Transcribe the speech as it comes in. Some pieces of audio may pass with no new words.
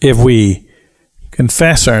if we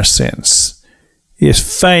confess our sins, He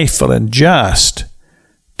is faithful and just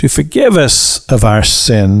to forgive us of our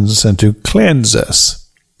sins and to cleanse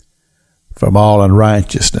us from all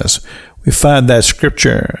unrighteousness. We find that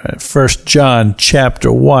scripture in 1 John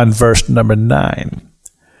chapter 1, verse number 9.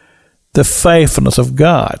 The faithfulness of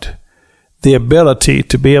God, the ability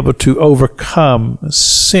to be able to overcome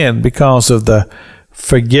sin because of the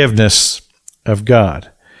forgiveness of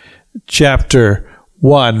God. Chapter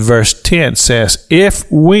 1, verse 10 says,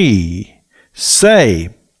 if we say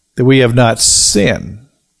that we have not sinned,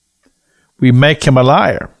 we make Him a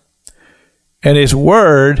liar, and His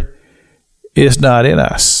word is not in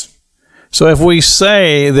us. So if we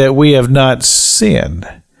say that we have not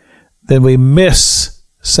sinned, then we miss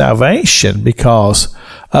salvation because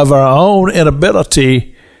of our own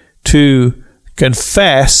inability to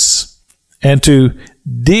confess and to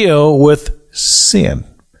deal with sin.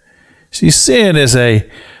 See, sin is a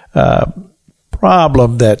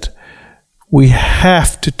problem that we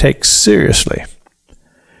have to take seriously,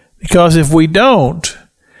 because if we don't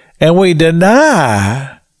and we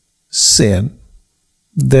deny sin,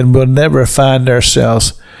 then we'll never find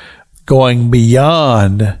ourselves going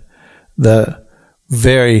beyond the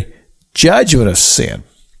very judgment of sin,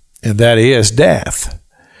 and that is death.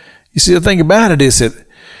 You see, the thing about it is that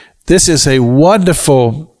this is a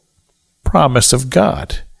wonderful promise of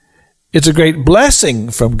God. It's a great blessing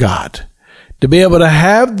from God to be able to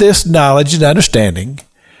have this knowledge and understanding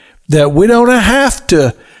that we don't have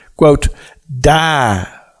to, quote, die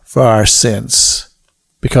for our sins,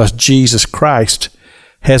 because Jesus Christ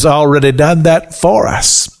has already done that for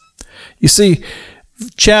us. You see,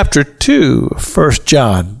 chapter 2, 1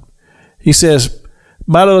 John, he says,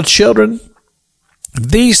 my little children,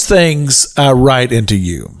 these things I write unto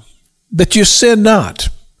you, that you sin not.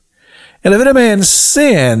 And if any man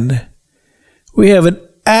sin, we have an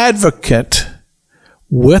advocate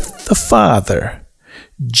with the Father,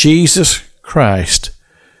 Jesus Christ,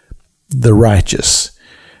 the righteous.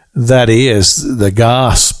 That is the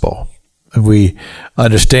gospel. We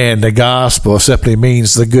understand the gospel simply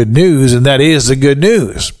means the good news, and that is the good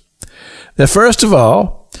news. That first of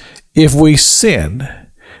all, if we sin,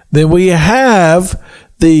 then we have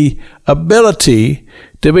the ability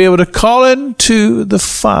to be able to call into the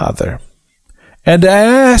Father and to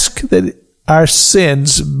ask that our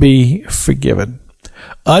sins be forgiven,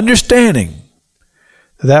 understanding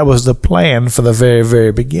that was the plan from the very,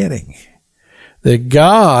 very beginning, that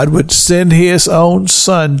God would send His own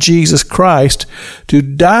Son, Jesus Christ, to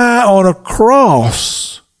die on a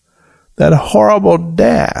cross, that horrible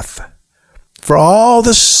death, for all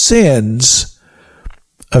the sins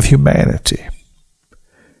of humanity,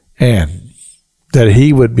 and that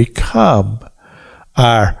He would become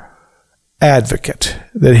our advocate,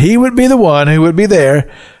 that He would be the one who would be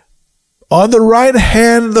there on the right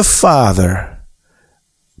hand of the Father,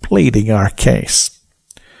 pleading our case.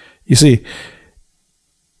 You see,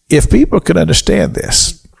 if people could understand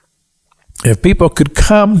this, if people could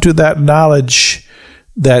come to that knowledge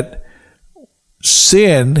that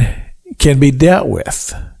sin can be dealt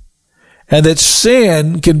with, and that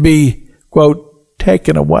sin can be, quote,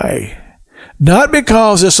 taken away, not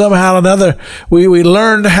because of somehow or another we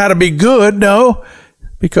learned how to be good, no,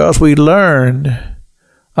 because we learned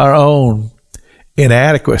our own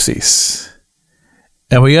inadequacies,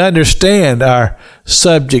 and we understand our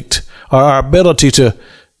subject, or our ability to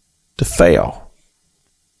fail.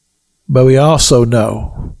 But we also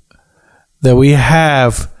know that we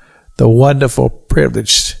have the wonderful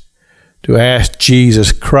privilege to ask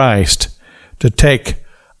Jesus Christ to take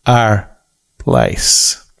our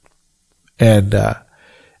place. And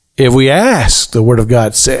if we ask, the Word of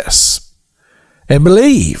God says, and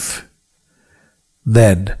believe,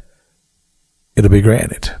 then it'll be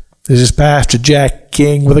granted. This is Pastor Jack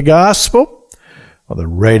King with the gospel on the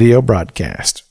radio broadcast.